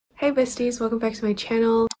Hey besties, welcome back to my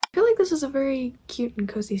channel. I feel like this is a very cute and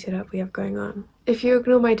cozy setup we have going on. If you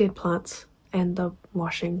ignore my dead plants and the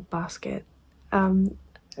washing basket.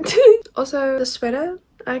 Also, the sweater,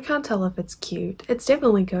 I can't tell if it's cute. It's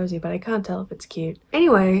definitely cozy, but I can't tell if it's cute.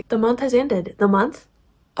 Anyway, the month has ended. The month?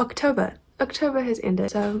 October. October has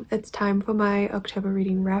ended, so it's time for my October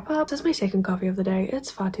reading wrap up. This is my second coffee of the day.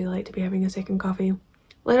 It's far too late to be having a second coffee,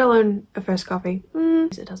 let alone a first coffee.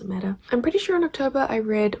 It doesn't matter. I'm pretty sure in October I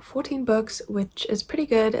read 14 books, which is pretty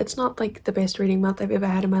good. It's not like the best reading month I've ever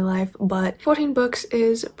had in my life, but 14 books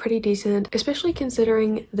is pretty decent, especially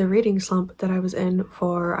considering the reading slump that I was in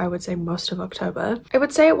for, I would say, most of October. I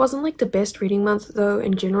would say it wasn't like the best reading month though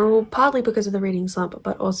in general, partly because of the reading slump,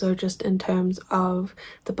 but also just in terms of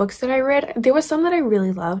the books that I read. There were some that I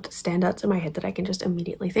really loved, standouts in my head that I can just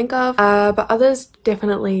immediately think of, but others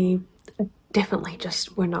definitely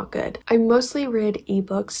just were not good. I mostly read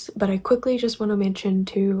ebooks, but I quickly just want to mention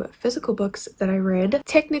two physical books that I read.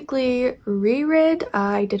 Technically reread.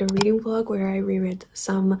 I did a reading vlog where I reread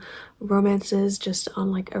some romances just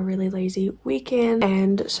on like a really lazy weekend,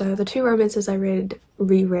 and so the two romances I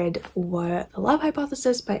reread were The Love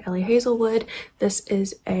Hypothesis by Hazlewood. This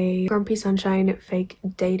is a grumpy sunshine fake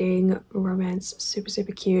dating romance,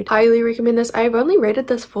 super cute. Highly recommend this. I've only rated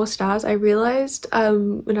this 4 stars. I realized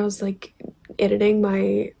when I was like editing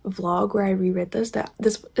my vlog where I reread this that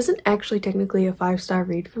this isn't actually technically a 5-star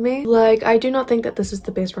read for me. Like, I do not think that this is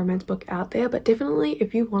the best romance book out there, but definitely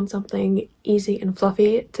if you want something easy and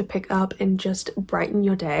fluffy to pick up and just brighten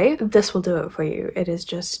your day, this will do it for you. It is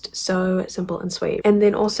just so simple and sweet. And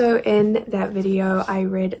then also in that video I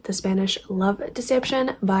read The Spanish Love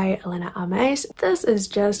Deception by Elena Armas. This is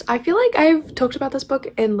just, I feel like I've talked about this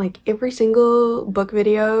book in like every single book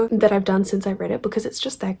video that I've done since I read it because it's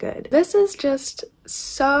just that good. This is just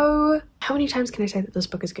so... how many times can I say that this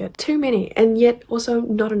book is good? Too many, and yet also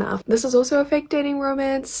not enough. This is also a fake dating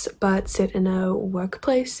romance, but set in a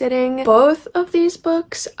workplace setting. Both of these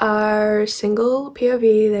books are single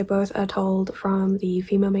POV. They both are told from the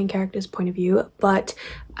female main character's point of view, but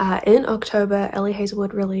in October,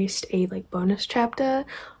 Hazlewood released a like bonus chapter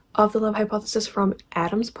of The Love Hypothesis from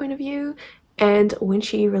Adam's point of view. And when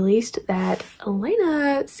she released that,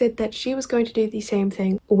 Elena said that she was going to do the same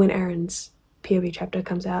thing when Aaron's POV chapter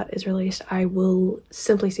comes out, is released. I will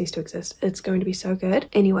simply cease to exist. It's going to be so good.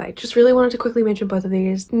 Anyway, just really wanted to quickly mention both of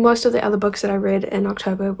these. Most of the other books that I read in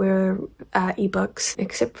October were ebooks,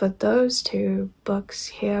 except for those 2 books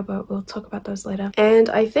here, but we'll talk about those later. And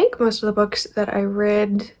I think most of the books that I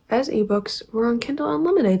read as ebooks were on Kindle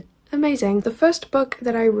Unlimited. Amazing. The first book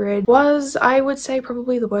that I read was, I would say,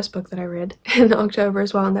 probably the worst book that I read in October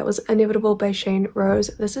as well, and that was Inevitable by Shain.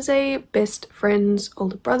 This is a best friends,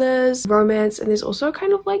 older brothers romance, and there's also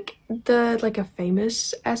kind of like a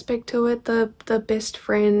famous aspect to it. The best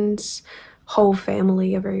friends whole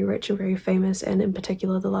family are very rich and very famous, and in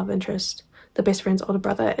particular the love interest, the best friend's older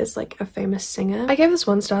brother, is like a famous singer. I gave this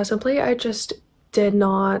 1 star simply.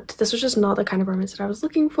 This was just not the kind of romance that I was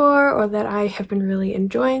looking for or that I have been really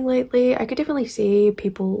enjoying lately. I could definitely see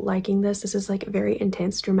people liking this. This is like a very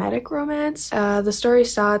intense dramatic romance. The story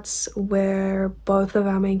starts where both of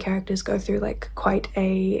our main characters go through like quite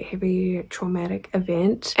a heavy traumatic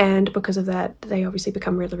event, and because of that they obviously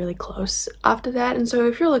become really close after that. And so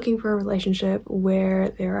if you're looking for a relationship where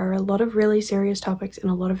there are a lot of really serious topics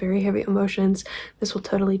and a lot of very heavy emotions, this will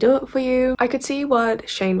totally do it for you. I could see what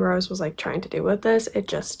Shain Rose was like trying to do with this. It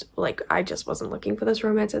just like, I just wasn't looking for this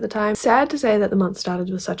romance at the time. Sad to say that the month started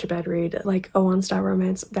with such a bad read, like a 1-star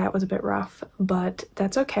romance. That was a bit rough, but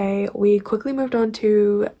that's okay. We quickly moved on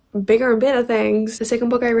to bigger and better things. The second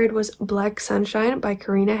book I read was Black Sunshine by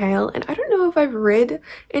Karina, and I don't know if I've read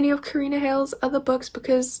any of Karina Hale's other books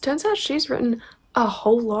because turns out she's written a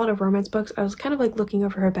whole lot of romance books. I was kind of like looking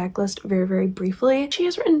over her backlist very briefly. She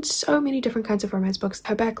has written so many different kinds of romance books.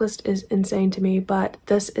 Her backlist is insane to me, but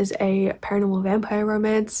this is a paranormal vampire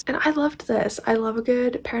romance, and I loved this. I love a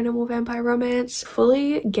good paranormal vampire romance.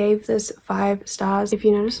 Fully gave this 5 stars. If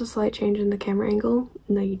you notice a slight change in the camera angle,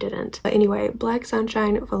 no you didn't. But anyway, Black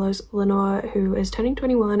Sunshine follows Lenore, who is turning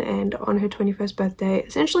 21 and on her 21st birthday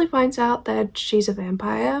essentially finds out that she's a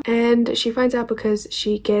vampire, and she finds out because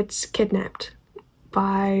she gets kidnapped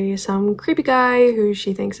by some creepy guy who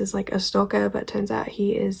she thinks is like a stalker, but turns out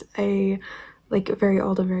he is a like a very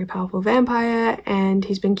old and very powerful vampire, and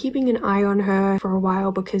he's been keeping an eye on her for a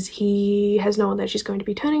while because he has known that she's going to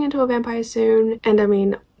be turning into a vampire soon. And I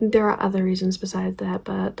mean, there are other reasons besides that,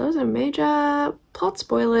 but those are major plot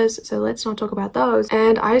spoilers, so let's not talk about those.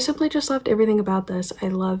 And I simply just loved everything about this. I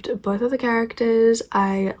loved both of the characters,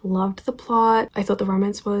 I loved the plot, I thought the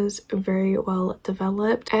romance was very well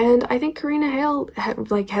developed, and I think Karina Hale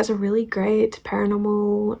has a really great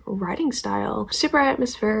paranormal writing style. Super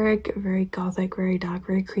atmospheric, very gothic, very dark,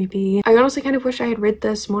 very creepy. I honestly kind of wish I had read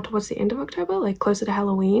this more towards the end of October, like closer to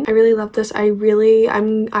Halloween. I really love this. I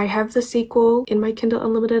have the sequel in my Kindle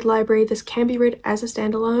Unlimited library. This can be read as a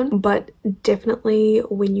standalone, but definitely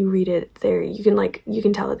when you read it, you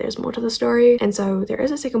can tell that there's more to the story. And so there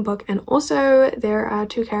is a second book, and also there are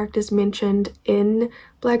two characters mentioned in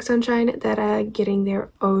Black Sunshine that are getting their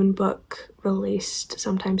own book released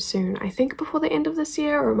sometime soon. I think before the end of this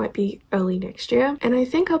year, or it might be early next year, and I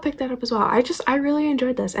think I'll pick that up as well. I really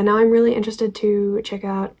enjoyed this, and now I'm really interested to check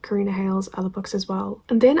out Karina Hale's other books as well.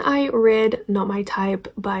 And then I read Not My Type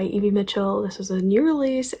by Evie Mitchell. This was a new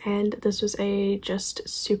release, and this was a just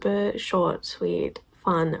super short, sweet,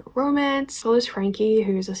 fun romance. Follows Frankie,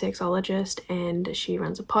 who's a sexologist, and she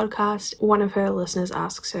runs a podcast. One of her listeners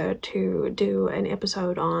asks her to do an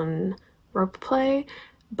episode on rope play,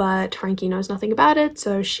 but Frankie knows nothing about it,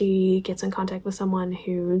 so she gets in contact with someone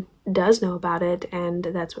who does know about it, and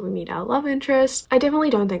that's where we meet our love interest. I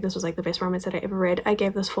definitely don't think this was like the best romance that I ever read. I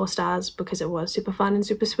gave this 4 stars because it was super fun and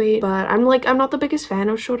super sweet, but I'm not the biggest fan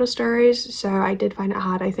of shorter stories, so I did find it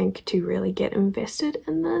hard, I think, to really get invested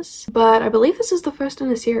in this. But I believe this is the first in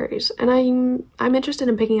the series, and I'm interested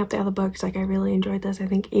in picking up the other books. Like, I really enjoyed this. I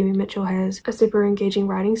think Evie Mitchell has a super engaging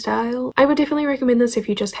writing style. I would definitely recommend this if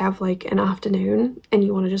you just have like an afternoon and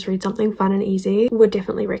you want to just read something fun and easy. Would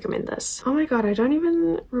definitely recommend this. Oh my god, I don't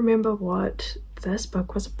even remember what this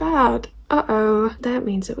book was about. Uh-oh, that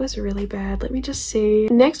means it was really bad. Let me just see.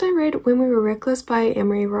 Next I read When We Were Reckless by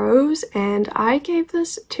Emery Rose, and I gave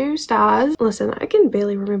this 2 stars. Listen, I can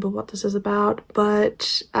barely remember what this is about,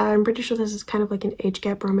 but I'm pretty sure this is kind of like an age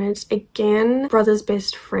gap romance. Again, brother's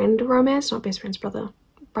best friend romance, not best friend's brother.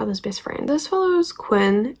 Brother's best friend. This follows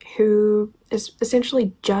Quinn, who is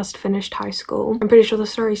essentially just finished high school. I'm pretty sure the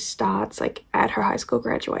story starts like at her high school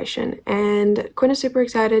graduation, and Quinn is super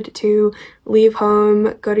excited to leave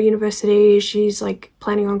home, go to university. She's like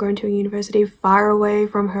planning on going to a university far away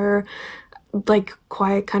from her like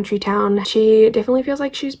quiet country town. She definitely feels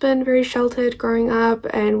like she's been very sheltered growing up,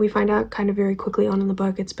 and we find out kind of very quickly on in the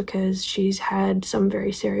book it's because she's had some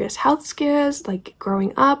very serious health scares like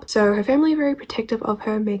growing up. So her family very protective of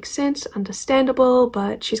her, makes sense, understandable,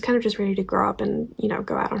 but she's kind of just ready to grow up and, you know,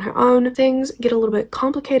 go out on her own. Things get a little bit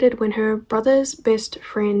complicated when her brother's best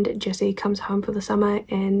friend Jesse comes home for the summer,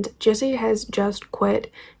 and Jesse has just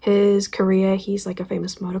quit his career. He's like a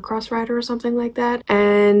famous motocross rider or something like that,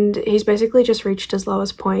 and he's basically just reached his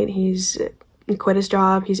lowest point. He's quit his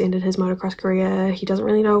job, he's ended his motocross career, he doesn't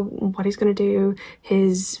really know what he's gonna do.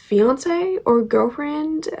 His fiance or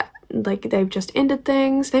girlfriend, like, they've just ended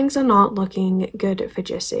things are not looking good for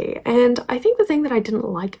Jesse. And I think the thing that I didn't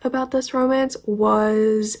like about this romance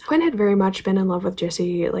was Quinn had very much been in love with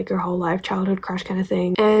Jesse like her whole life, childhood crush kind of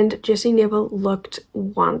thing, and Jesse never looked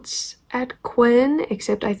once at Quinn,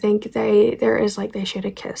 except I think they shared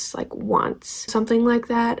a kiss like once, something like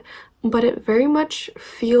that. But it very much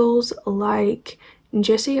feels like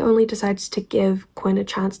Jesse only decides to give Quinn a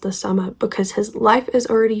chance this summer because his life is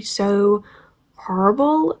already so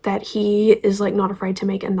horrible that he is like not afraid to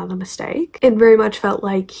make another mistake. It very much felt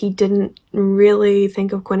like he didn't really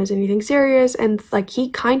think of Quinn as anything serious, and like he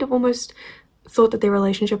kind of almost thought that their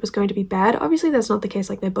relationship was going to be bad. Obviously that's not the case,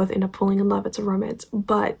 like they both end up falling in love, it's a romance,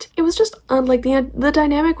 but it was just like the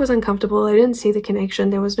dynamic was uncomfortable. I didn't see the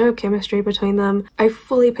connection, there was no chemistry between them. I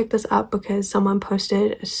fully picked this up because someone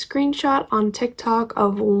posted a screenshot on TikTok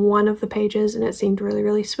of one of the pages and it seemed really,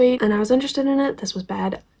 really sweet, and I was interested in it. This was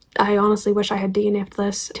bad. I honestly wish I had DNF'd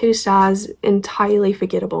this. 2 stars, entirely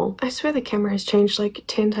forgettable. I swear the camera has changed like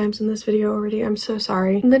 10 times in this video already. I'm so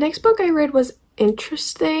sorry. The next book I read was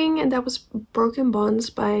interesting, and that was Broken Bonds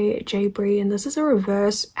by Bree, and this is a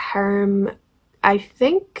reverse harem, I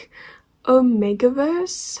think,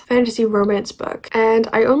 Omegaverse fantasy romance book, and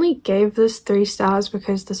I only gave this 3 stars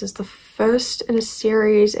because this is the first in a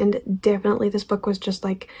series, and definitely this book was just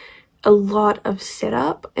like a lot of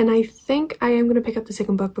setup, and I think I am going to pick up the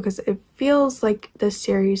second book because it feels like this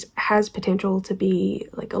series has potential to be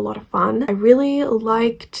like a lot of fun. I really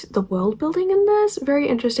liked the world building in this, very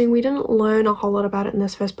interesting. We didn't learn a whole lot about it in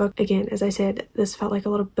this first book. Again, as I said, this felt like a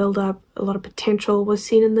lot of build up, a lot of potential was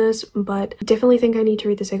seen in this, but definitely think I need to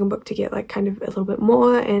read the second book to get like kind of a little bit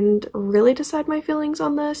more and really decide my feelings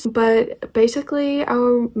on this. But basically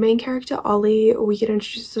our main character Ollie, we get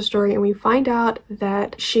introduced to the story and we find out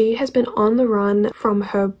that she has been on the run from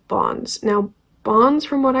her bonds. Now bonds,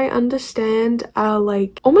 from what I understand, are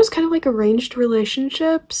like almost kind of like arranged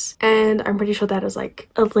relationships, and I'm pretty sure that is like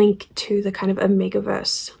a link to the kind of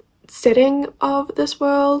Omegaverse setting of this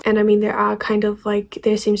world. And I mean, there are kind of like,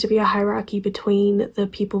 there seems to be a hierarchy between the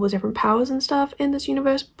people with different powers and stuff in this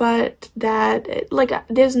universe, but that like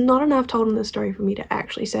there's not enough told in this story for me to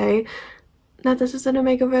actually say that this is an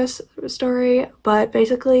Omegaverse story. But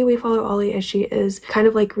basically we follow Ollie as she is kind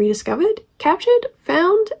of like rediscovered, captured,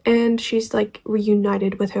 found, and she's like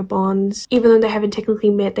reunited with her bonds. Even though they haven't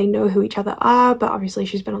technically met, they know who each other are, but obviously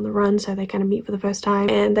she's been on the run, so they kind of meet for the first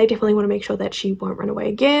time, and they definitely want to make sure that she won't run away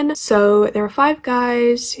again. So there are 5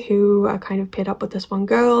 guys who are kind of paired up with this one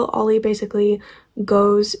girl. Ollie basically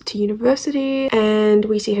goes to university and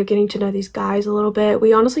we see her getting to know these guys a little bit.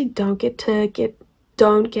 We honestly don't get to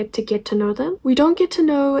know them. We don't get to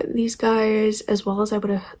know these guys as well as I would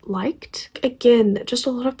have liked. Again, just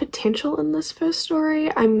a lot of potential in this first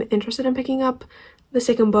story. I'm interested in picking up the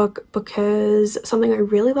second book because something I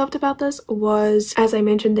really loved about this was, as I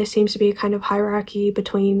mentioned, there seems to be a kind of hierarchy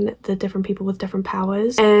between the different people with different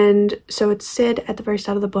powers. And so it's said at the very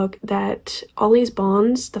start of the book that Ollie's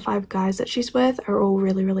bonds, the 5 guys that she's with, are all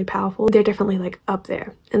really, really powerful. They're definitely like up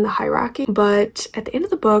there in the hierarchy. But at the end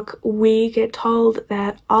of the book, we get told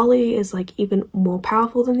that Ollie is like even more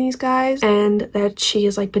powerful than these guys, and that she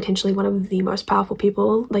is like potentially one of the most powerful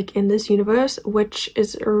people like in this universe, which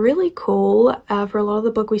is really cool. For a lot of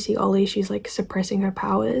the book we see Ollie, she's like suppressing her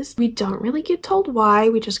powers. We don't really get told why,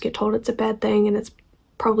 we just get told it's a bad thing, and it's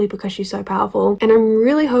probably because she's so powerful. And I'm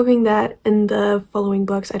really hoping that in the following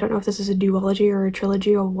books, I don't know if this is a duology or a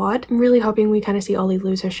trilogy or what, I'm really hoping we kind of see Ollie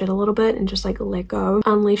lose her shit a little bit and just like let go,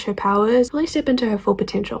 unleash her powers, really step into her full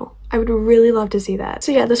potential. I would really love to see that.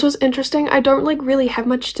 So yeah, this was interesting. I don't like really have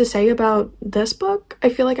much to say about this book. I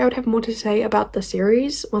feel like I would have more to say about the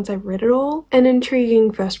series once I've read it all. An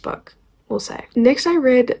intriguing first book, we'll say. Next I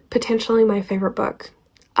read potentially my favorite book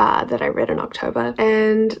that I read in October,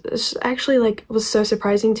 and this actually like was so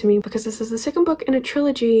surprising to me because this is the second book in a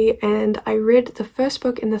trilogy, and I read the first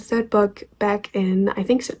book and the third book back in I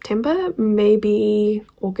think September, maybe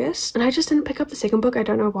August, and I just didn't pick up the second book. I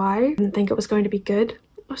don't know why. I didn't think it was going to be good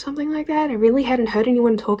or something like that. I really hadn't heard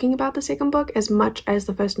anyone talking about the second book as much as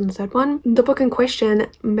the first and the third one. The book in question,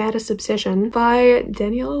 Maddest Obsession by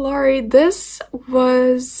Danielle. This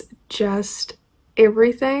was just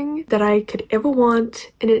everything that I could ever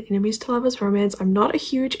want in an enemies to lovers romance. I'm not a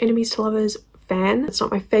huge enemies to lovers fan. It's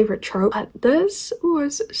not my favorite trope, but this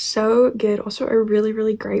was so good. Also a really,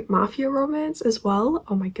 really great mafia romance as well.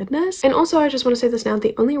 Oh my goodness. And also I just want to say this now,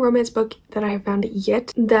 the only romance book that I have found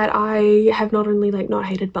yet that I have not only like not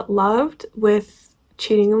hated but loved with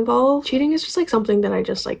cheating involved. Cheating is just like something that I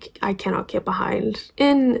just like, I cannot get behind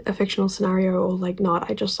in a fictional scenario or like not.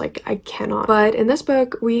 I just like, I cannot. But in this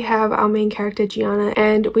book we have our main character Gianna,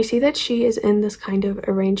 and we see that she is in this kind of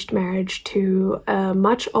arranged marriage to a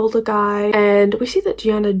much older guy, and we see that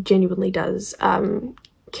Gianna genuinely does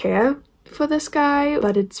care for this guy,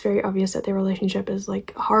 but it's very obvious that their relationship is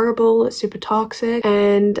like horrible, it's super toxic,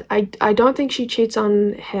 and I don't think she cheats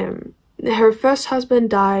on him. Her first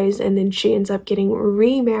husband dies, and then she ends up getting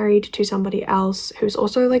remarried to somebody else who's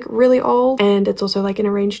also like really old, and it's also like an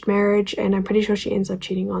arranged marriage, and I'm pretty sure she ends up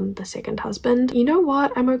cheating on the second husband. You know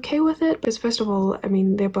what? I'm okay with it because first of all, I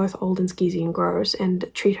mean, they're both old and skeezy and gross and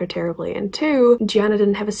treat her terribly, and 2, Gianna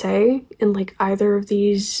didn't have a say in like either of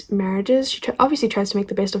these marriages. She obviously tries to make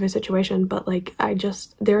the best of her situation, but like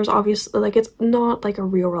there's obviously like it's not like a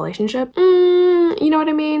real relationship. You know what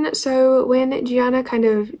I mean? So when Gianna kind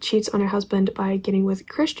of cheats on her husband by getting with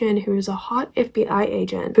Christian, who is a hot FBI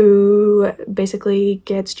agent who basically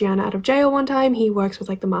gets Gianna out of jail one time. He works with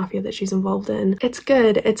like the mafia that she's involved in. It's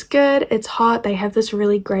good, it's hot. They have this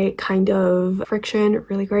really great kind of friction,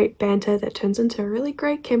 really great banter that turns into really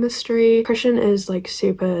great chemistry. Christian is like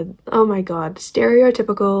super, oh my god,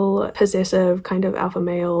 stereotypical possessive kind of alpha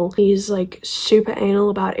male. He's like super anal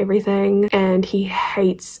about everything, and he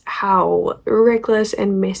hates how reckless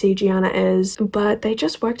and messy Gianna is, but they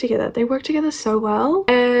just work together. They work together so well,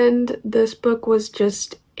 and this book was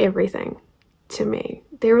just everything to me.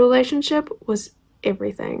 Their relationship was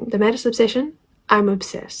everything. The Maddest Obsession, I'm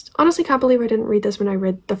obsessed. Honestly, can't believe I didn't read this when I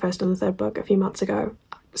read the first and the third book a few months ago.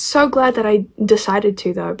 So glad that I decided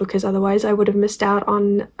to though, because otherwise I would have missed out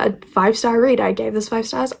on a 5-star read. I gave this 5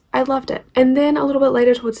 stars. I loved it. And then a little bit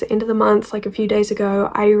later, towards the end of the month, like a few days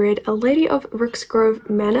ago, I read A Lady of Rooksgrove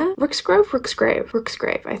Manor.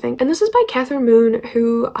 Rooksgrove, I think. And this is by Kathryn Moon,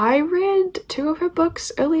 who I read 2 of her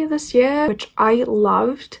books earlier this year, which I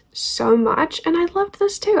loved so much, and I loved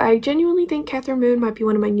this too. I genuinely think Kathryn Moon might be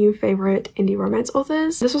one of my new favorite indie romance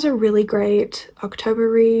authors. This was a really great October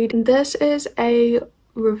read. This is a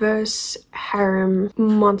reverse harem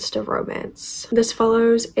monster romance. This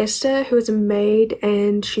follows Esther, who is a maid,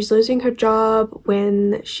 and she's losing her job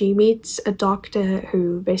when she meets a doctor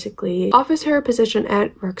who basically offers her a position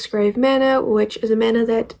at Rooksgrove Manor, which is a manor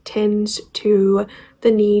that tends to the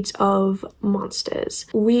needs of monsters.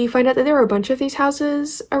 We find out that there are a bunch of these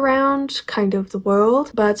houses around kind of the world,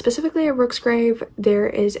 but specifically at Rooksgrove there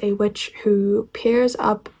is a witch who pairs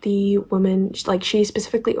up the women, like she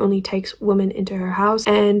specifically only takes women into her house,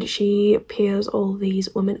 and she pairs all these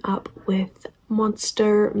women up with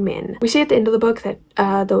monster men. We see at the end of the book that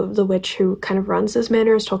the witch who kind of runs this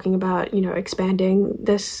manor is talking about, you know, expanding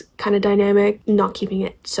this kind of dynamic, not keeping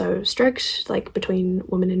it so strict, like between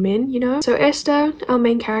women and men, you know. So Esther, our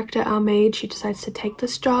main character, our maid, she decides to take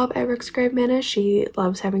this job at Rooksgrove Manor. She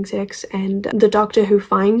loves having sex, and the doctor who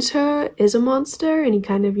finds her is a monster, and he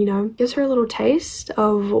kind of, you know, gives her a little taste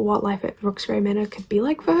of what life at Rooksgrove Manor could be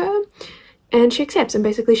like for her. And she accepts, and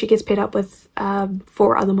basically she gets paired up with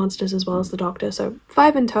 4 other monsters as well as the doctor, so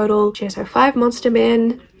 5 in total. She has her 5 monster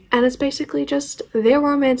men, and it's basically just their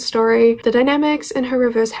romance story. The dynamics in her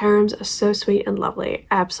reverse harems are so sweet and lovely.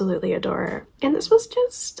 Absolutely adore her. And this was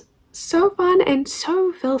just so fun and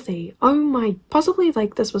so filthy. Oh my,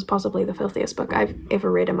 this was possibly the filthiest book I've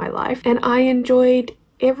ever read in my life, and I enjoyed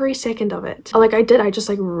every second of it. Like I just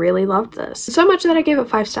like really loved this. So much that I gave it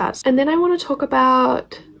 5 stars. And then I want to talk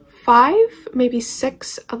about 5, maybe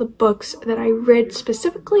 6 other books that I read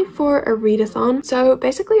specifically for a readathon. So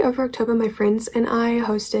basically over October, my friends and I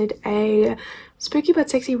hosted a spooky but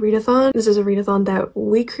sexy readathon. This is a readathon that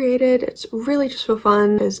we created. It's really just for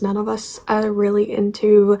fun because none of us are really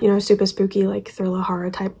into, you know, super spooky like thriller horror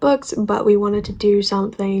type books, but we wanted to do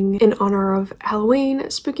something in honor of Halloween,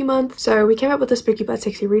 spooky month. So we came up with a spooky but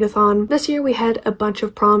sexy readathon. This year we had a bunch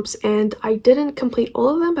of prompts, and I didn't complete all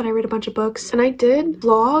of them, but I read a bunch of books, and I did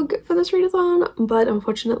vlog for this readathon, but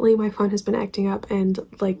unfortunately my phone has been acting up and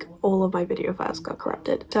like all of my video files got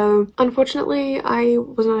corrupted. So unfortunately I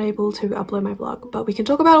was not able to upload my vlog, but we can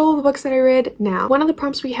talk about all the books that I read now. One of the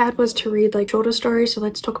prompts we had was to read like shorter stories, so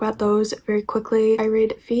let's talk about those very quickly. I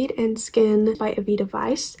read Feed and Skin by Aveda,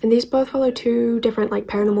 and these both follow 2 different like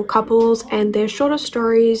paranormal couples, and they're shorter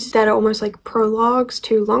stories that are almost like prologues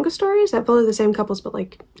to longer stories that follow the same couples, but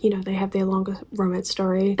like, you know, they have their longer romance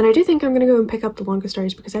story. And I do think I'm gonna go and pick up the longer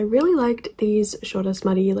stories because I really liked these shorter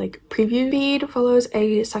smutty like preview. Feed follows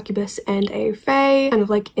a succubus and a fae, kind of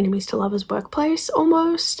like enemies to lovers workplace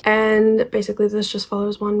almost, and basically this just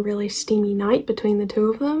follows one really steamy night between the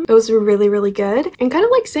 2 of them. It was really good, and kind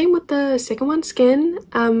of like same with the second one, Skin.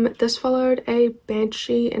 This followed a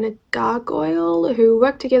banshee and a gargoyle who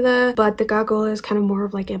work together, but the gargoyle is kind of more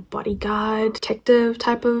of like a bodyguard detective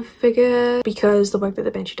type of figure because the work that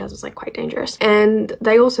the banshee does is like quite dangerous, and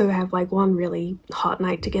they also have like one really hot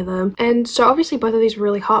night together. And so obviously both of these were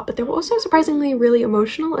really hot, but they were also surprisingly really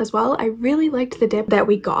emotional as well. I really liked the depth that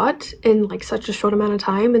we got in like such a short amount of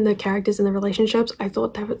time, and the characters and the relationships. I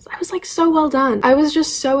thought that was like so well done. I was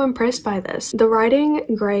just so impressed by this. The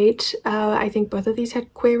writing, great. I think both of these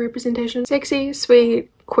had queer representation. Sexy,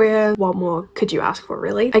 sweet, queer. What more could you ask for,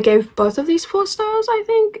 really? I gave both of these 4 stars, I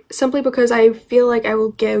think, simply because I feel like I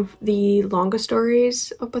will give the longer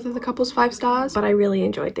stories of both of the couples 5 stars, but I really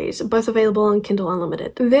enjoyed these. Both available on Kindle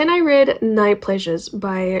Unlimited. Then I read Night Pleasures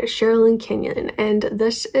by Sherrilyn, Kenyon, and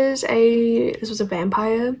this was a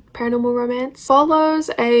vampire paranormal romance. Follows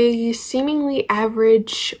a seemingly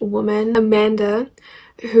average woman, Amanda,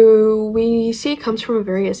 who we see comes from a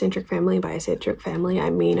very eccentric family. By eccentric family,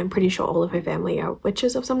 I mean I'm pretty sure all of her family are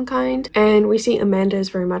witches of some kind, and we see Amanda is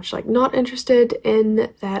very much like not interested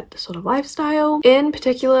in that sort of lifestyle. In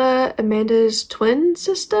particular, Amanda's twin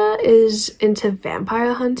sister is into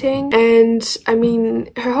vampire hunting, and I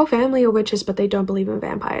mean her whole family are witches, but they don't believe in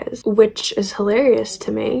vampires, which is hilarious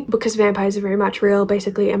to me because vampires are very much real.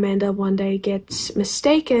 Basically, Amanda one day gets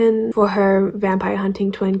mistaken for her vampire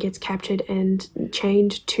hunting twin, gets captured and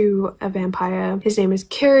chained to a vampire. His name is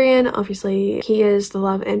Kerri. Obviously he is the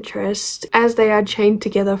love interest. As they are chained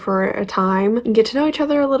together for a time and get to know each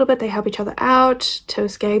other a little bit, they help each other out to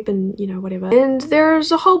escape and, you know, whatever. And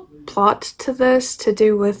there's a whole plot to this to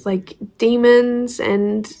do with like demons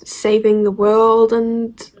and saving the world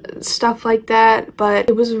and stuff like that, but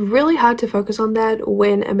it was really hard to focus on that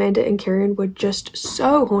when Amanda and Kerri were just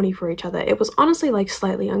so horny for each other. It was honestly like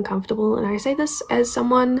slightly uncomfortable, and I say this as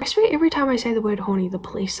someone, I swear every time I say the word horny the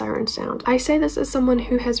police sirens sound. I say this as someone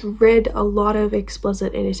who has read a lot of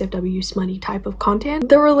explicit NSFW smutty type of content.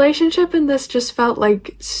 The relationship in this just felt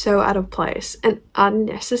like so out of place and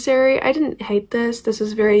unnecessary. I didn't hate this. This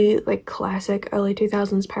is very like classic early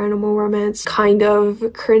 2000s paranormal romance, kind of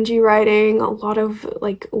cringy writing, a lot of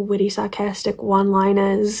like witty sarcastic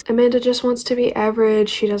one-liners. Amanda just wants to be average.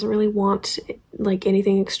 She doesn't really want like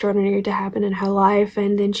anything extraordinary to happen in her life,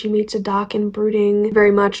 and then she meets a dark and brooding,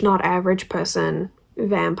 very much not average person,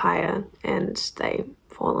 vampire, and they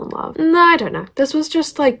fall in love. No, I don't know. This was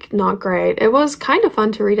just like not great. It was kind of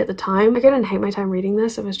fun to read at the time. Like, I didn't hate my time reading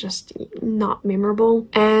this. It was just not memorable,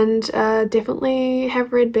 and definitely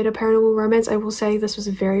have read better paranormal romance. I will say this was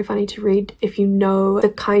very funny to read if you know the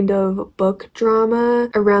kind of book drama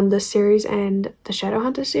around this series and the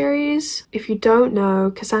Shadowhunter series. If you don't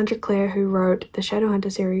know, Cassandra Clare, who wrote the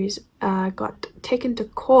Shadowhunter series, got taken to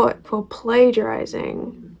court for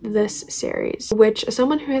plagiarizing this series, which, as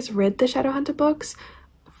someone who has read the Shadowhunter books,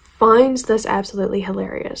 finds this absolutely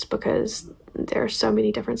hilarious because there are so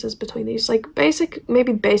many differences between these, like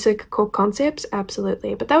maybe basic core concepts,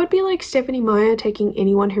 absolutely, but that would be like Stephenie Meyer taking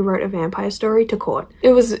anyone who wrote a vampire story to court.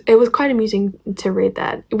 It was quite amusing to read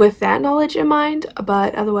that with that knowledge in mind,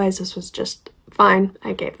 but otherwise this was just fine.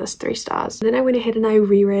 I gave this 3 stars. Then I went ahead and I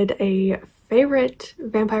reread a favorite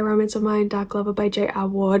vampire romance of mine, Dark Lover by J.R.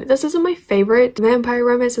 Ward. This isn't my favorite vampire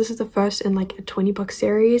romance. This is the first in like a 20-book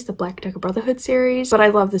series, the Black Dagger Brotherhood series, but I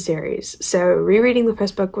love the series. So rereading the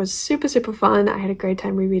first book was super fun. I had a great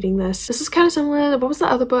time rereading this. This is kind of similar, what was the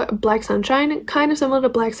other book? Black Sunshine? Kind of similar to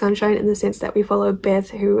Black Sunshine in the sense that we follow Beth,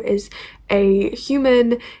 who is a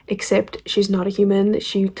human, except she's not a human.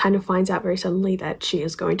 She kind of finds out very suddenly that she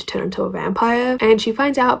is going to turn into a vampire, and she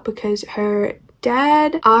finds out because her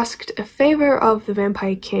dad asked a favor of the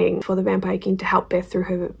Vampire King for the Vampire King to help Beth through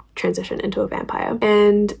her transition into a vampire.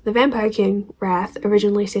 And the Vampire King, Wrath,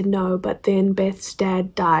 originally said no, but then Beth's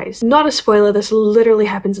dad dies. Not a spoiler, this literally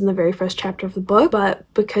happens in the very first chapter of the book,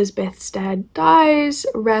 but because Beth's dad dies,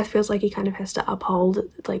 Wrath feels like he kind of has to uphold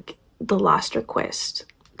like the last request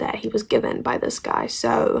that he was given by this guy.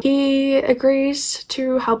 So he agrees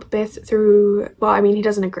to help Beth through, well, I mean, he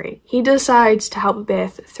doesn't agree. He decides to help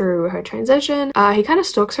Beth through her transition. He kind of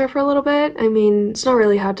stalks her for a little bit. I mean, it's not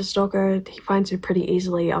really hard to stalk her. He finds her pretty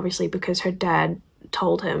easily, obviously, because her dad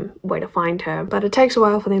told him where to find her. But it takes a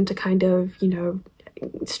while for them to kind of, you know,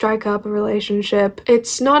 strike up a relationship.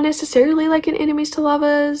 It's not necessarily like an enemies to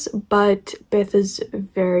lovers, but Beth is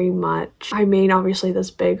very much, I mean, obviously this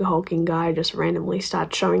big hulking guy just randomly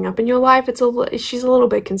starts showing up in your life. She's a little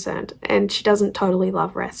bit concerned, and she doesn't totally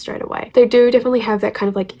love Wrath straight away. They do definitely have that kind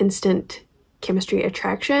of like instant chemistry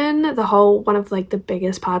attraction. One of like the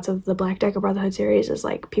biggest parts of the Black Dagger Brotherhood series is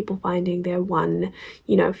like people finding their one,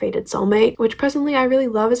 you know, fated soulmate, which personally I really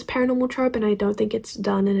love as a paranormal trope, and I don't think it's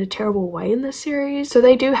done in a terrible way in this series. So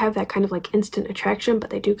they do have that kind of like instant attraction,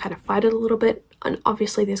 but they do kind of fight it a little bit, and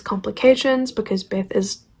obviously there's complications because Beth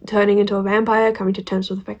is turning into a vampire, coming to terms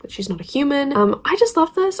with the fact that she's not a human. I just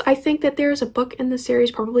love this. I think that there is a book in this series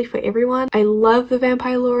probably for everyone. I love the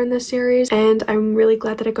vampire lore in this series, and I'm really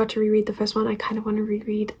glad that I got to reread the first one. I kind of want to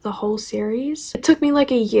reread the whole series. It took me like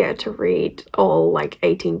a year to read all like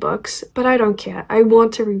 18 books, but I don't care. I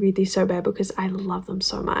want to reread these so bad because I love them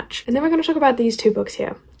so much. And then we're going to talk about these 2 books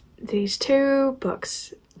here. These 2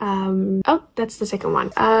 books. Oh, that's the second one.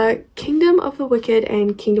 Kingdom of the Wicked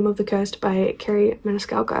and Kingdom of the Cursed by Kerri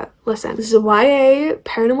Maniscalco. Listen, this is a YA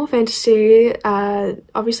paranormal fantasy.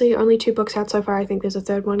 Obviously only 2 books out so far. I think there's a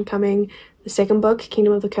 3rd one coming. The second book,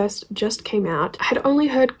 Kingdom of the Cursed, just came out. I had only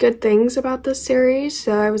heard good things about this series,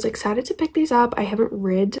 so I was excited to pick these up. I haven't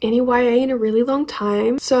read any YA in a really long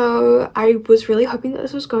time, so I was really hoping that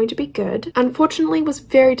this was going to be good. Unfortunately, was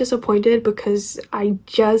very disappointed because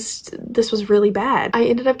this was really bad. I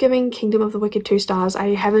ended up giving Kingdom of the Wicked 2 stars.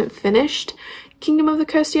 I haven't finished Kingdom of the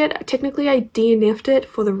Cursed yet. Technically, I DNF'd it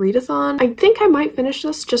for the readathon. I think I might finish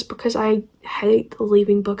this just because I hate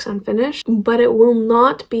leaving books unfinished, but it will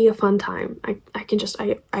not be a fun time. I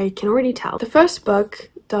can already tell. The first book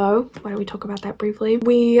though, why don't we talk about that briefly?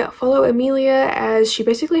 We follow Amelia as she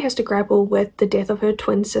basically has to grapple with the death of her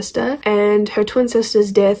twin sister, and her twin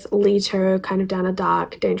sister's death leads her kind of down a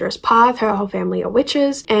dark, dangerous path. Her whole family are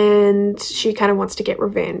witches, and she kind of wants to get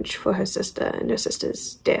revenge for her sister and her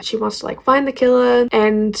sister's death. She wants to like find the killer,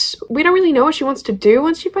 and we don't really know what she wants to do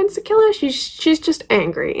once she finds the killer. She's just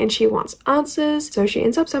angry and she wants answers, so she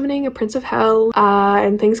ends up summoning a Prince of Hell,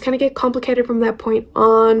 and things kind of get complicated from that point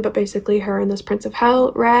on. But basically her and this Prince of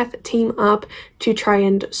Hell, Wrath, team up to try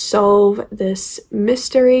and solve this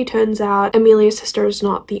mystery. Turns out Amelia's sister is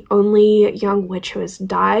not the only young witch who has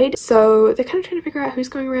died, so they're kind of trying to figure out who's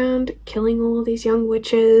going around killing all of these young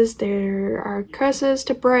witches. There are curses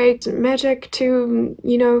to break, magic to,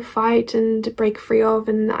 you know, fight and break free of,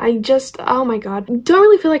 and I just, oh my god, don't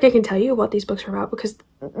really feel like I can tell you what these books are about because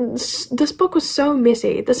this book was so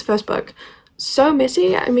messy. This first book, so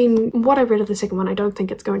messy. I mean, what I read of the second one, I don't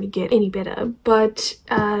think it's going to get any better, but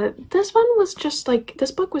this one was just like,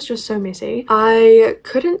 this book was just so messy. I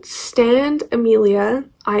couldn't stand Amelia.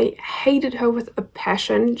 I hated her with a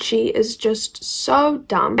passion. She is just so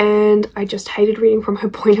dumb, and I just hated reading from her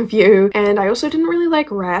point of view. And I also didn't really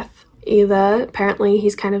like Wrath either. Apparently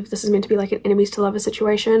he's kind of, this is meant to be like an enemies to lovers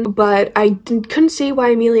situation, but I couldn't see why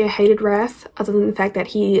Amelia hated Wrath other than the fact that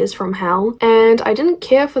he is from hell. And I didn't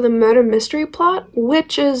care for the murder mystery plot,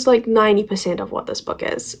 which is like 90% of what this book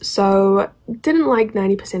is, so didn't like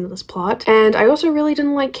 90% of this plot. And I also really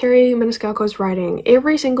didn't like Kerri Maniscalco's writing.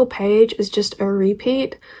 Every single page is just a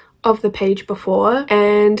repeat of the page before,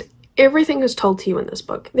 and everything is told to you in this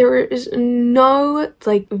book. There is no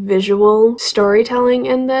like visual storytelling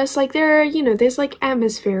in this. Like there are, you know, there's like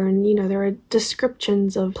atmosphere and, you know, there are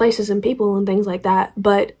descriptions of places and people and things like that,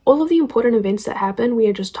 but all of the important events that happen, we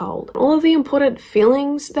are just told. All of the important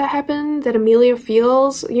feelings that happen, that Amelia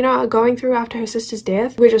feels, you know, going through after her sister's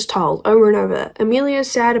death, we're just told over and over. Amelia is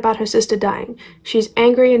sad about her sister dying. She's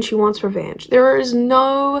angry and she wants revenge. There is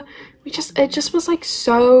no, it just was like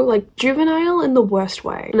so like juvenile in the worst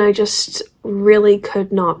way, and I just really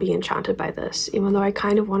could not be enchanted by this, even though I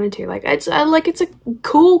kind of wanted to. Like it's a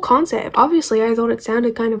cool concept. Obviously I thought it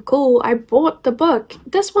sounded kind of cool. I bought the book,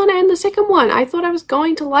 this one and the second one. I thought I was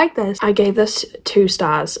going to like this. I gave this 2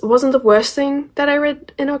 stars. It wasn't the worst thing that I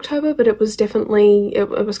read in October, but it was definitely, it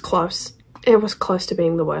was close. It was close to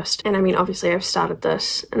being the worst. And I mean, obviously I've started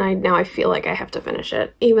this and now I feel like I have to finish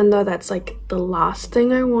it, even though that's like the last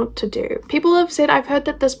thing I want to do. People have said, I've heard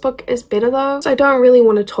that this book is better though, so I don't really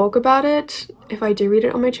want to talk about it if I do read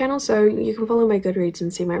it on my channel, so you can follow my Goodreads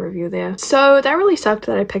and see my review there. So that really sucked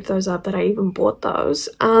that I picked those up, that I even bought those.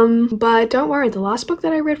 But don't worry, the last book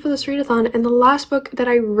that I read for this readathon and the last book that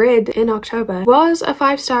I read in October was a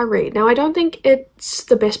 5-star read. Now I don't think it's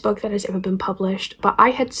the best book that has ever been published, but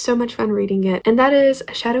I had so much fun reading it, and that is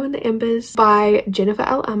A Shadow in the Embers by Jennifer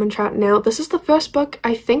L. Armentrout. Now this is the first book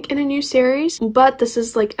I think in a new series, but this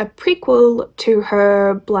is like a prequel to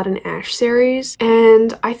her Blood and Ash series,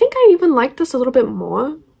 and I think I even like this a little bit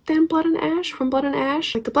more than Blood and Ash, from Blood and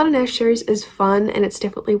Ash. Like the Blood and Ash series is fun, and it's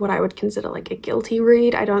definitely what I would consider like a guilty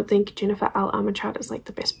read. I don't think Jennifer L. Armentrout is like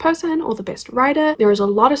the best person or the best writer. There is a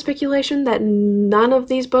lot of speculation that none of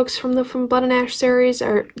these books from Blood and Ash series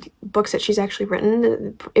are books that she's actually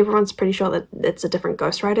written. Everyone's pretty sure that it's a different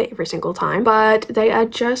ghostwriter every single time, but they are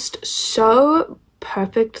just so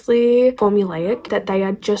perfectly formulaic that they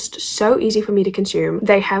are just so easy for me to consume.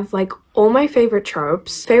 They have like all my favorite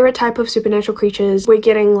tropes, favorite type of supernatural creatures. We're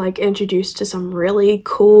getting like introduced to some really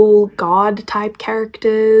cool god type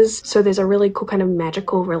characters, so there's a really cool kind of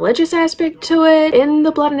magical religious aspect to it. In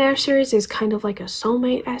the Blood and Ash series there's kind of like a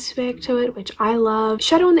soulmate aspect to it, which I love.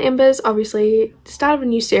 Shadow in the Embers, obviously the start of a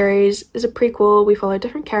new series, is a prequel. We follow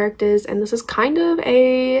different characters, and this is kind of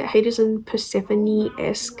a Hades and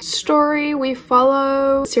Persephone-esque story. We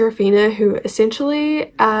follow Seraphina, who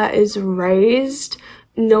essentially is raised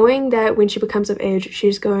knowing that when she becomes of age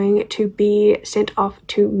she's going to be sent off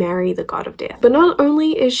to marry the god of death. But not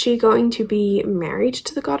only is she going to be married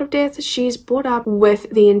to the god of death, she's brought up with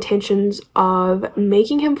the intentions of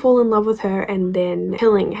making him fall in love with her and then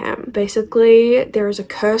killing him. Basically there is a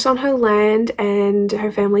curse on her land, and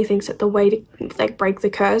her family thinks that the way to like break the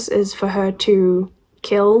curse is for her to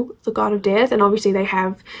kill the god of death, and obviously they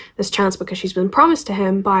have this chance because she's been promised to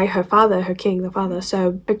him by her father, her king the father,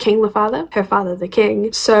 so her father the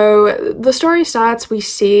king. So the story starts, we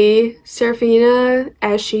see Seraphina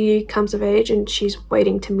as she comes of age and she's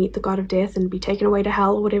waiting to meet the god of death and be taken away to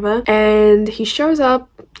hell or whatever, and he shows up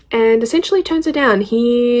and essentially turns her down.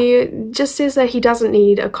 He just says that he doesn't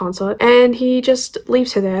need a consort and he just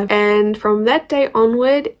leaves her there, and from that day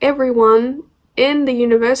onward everyone in the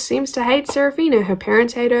universe seems to hate Seraphina. Her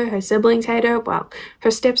parents hate her, her siblings hate her, well,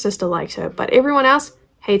 her stepsister likes her, but everyone else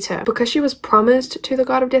hates her. Because she was promised to the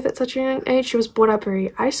god of death at such a young age, she was brought up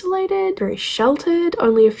very isolated, very sheltered.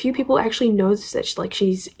 Only a few people actually know that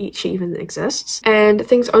she even exists. And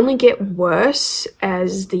things only get worse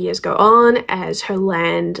as the years go on, as her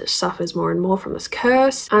land suffers more and more from this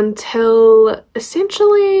curse, until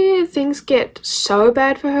essentially things get so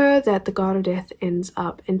bad for her that the god of death ends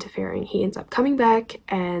up interfering. He ends up coming back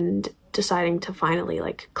and deciding to finally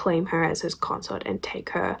like claim her as his consort and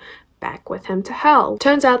take her back with him to hell.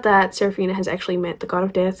 Turns out that Seraphina has actually met the god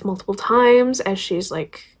of death multiple times as she's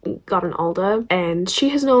like gotten older, and she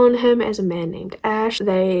has known him as a man named Ash.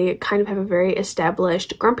 They kind of have a very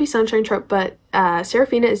established grumpy sunshine trope, but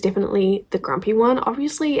Seraphina is definitely the grumpy one.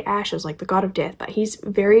 Obviously Ash is like the god of death, but he's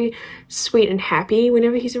very sweet and happy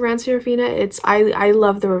whenever he's around Seraphina. I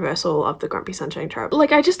love the reversal of the grumpy sunshine trope.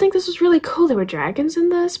 Like, I just think this was really cool. There were dragons in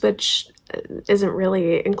this, which isn't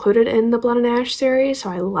really included in the Blood and Ash series, so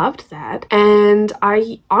I loved that. And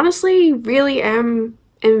I honestly really am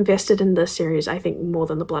invested in this series, I think, more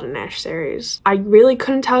than the Blood and Ash series. I really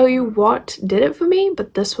couldn't tell you what did it for me,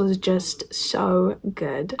 but this was just so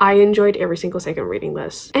good. I enjoyed every single second reading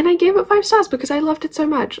this, and I gave it 5 stars because I loved it so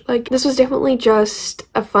much. Like, this was definitely just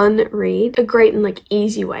a fun read, a great and like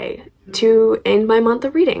easy way to end my month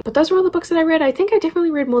of reading. But those were all the books that I read. I think I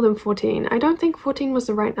definitely read more than 14. I don't think 14 was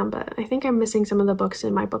the right number. I think I'm missing some of the books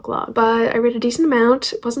in my book log, but I read a decent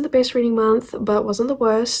amount. It wasn't the best reading month, but wasn't the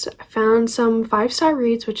worst. I found some 5-star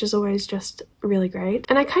reads, which is always just really great.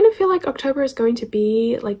 And I kind of feel like October is going to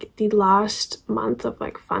be like the last month of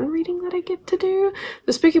like fun reading that I get to do.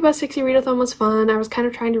 The Spooky But Sexy Readathon was fun. I was kind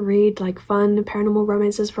of trying to read like fun paranormal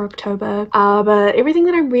romances for October, but everything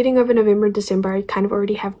that I'm reading over November and December I kind of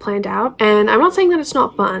already have planned out. And I'm not saying that it's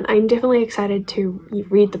not fun. I'm definitely excited to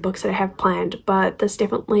read the books that I have planned, but I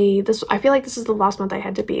feel like this is the last month I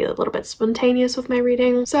had to be a little bit spontaneous with my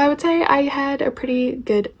reading. So I would say I had a pretty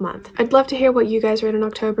good month. I'd love to hear what you guys read in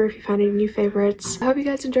October, if you found any new favorites. I hope you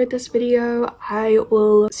guys enjoyed this video. I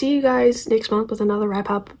will see you guys next month with another wrap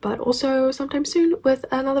up, but also sometime soon with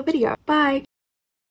another video. Bye!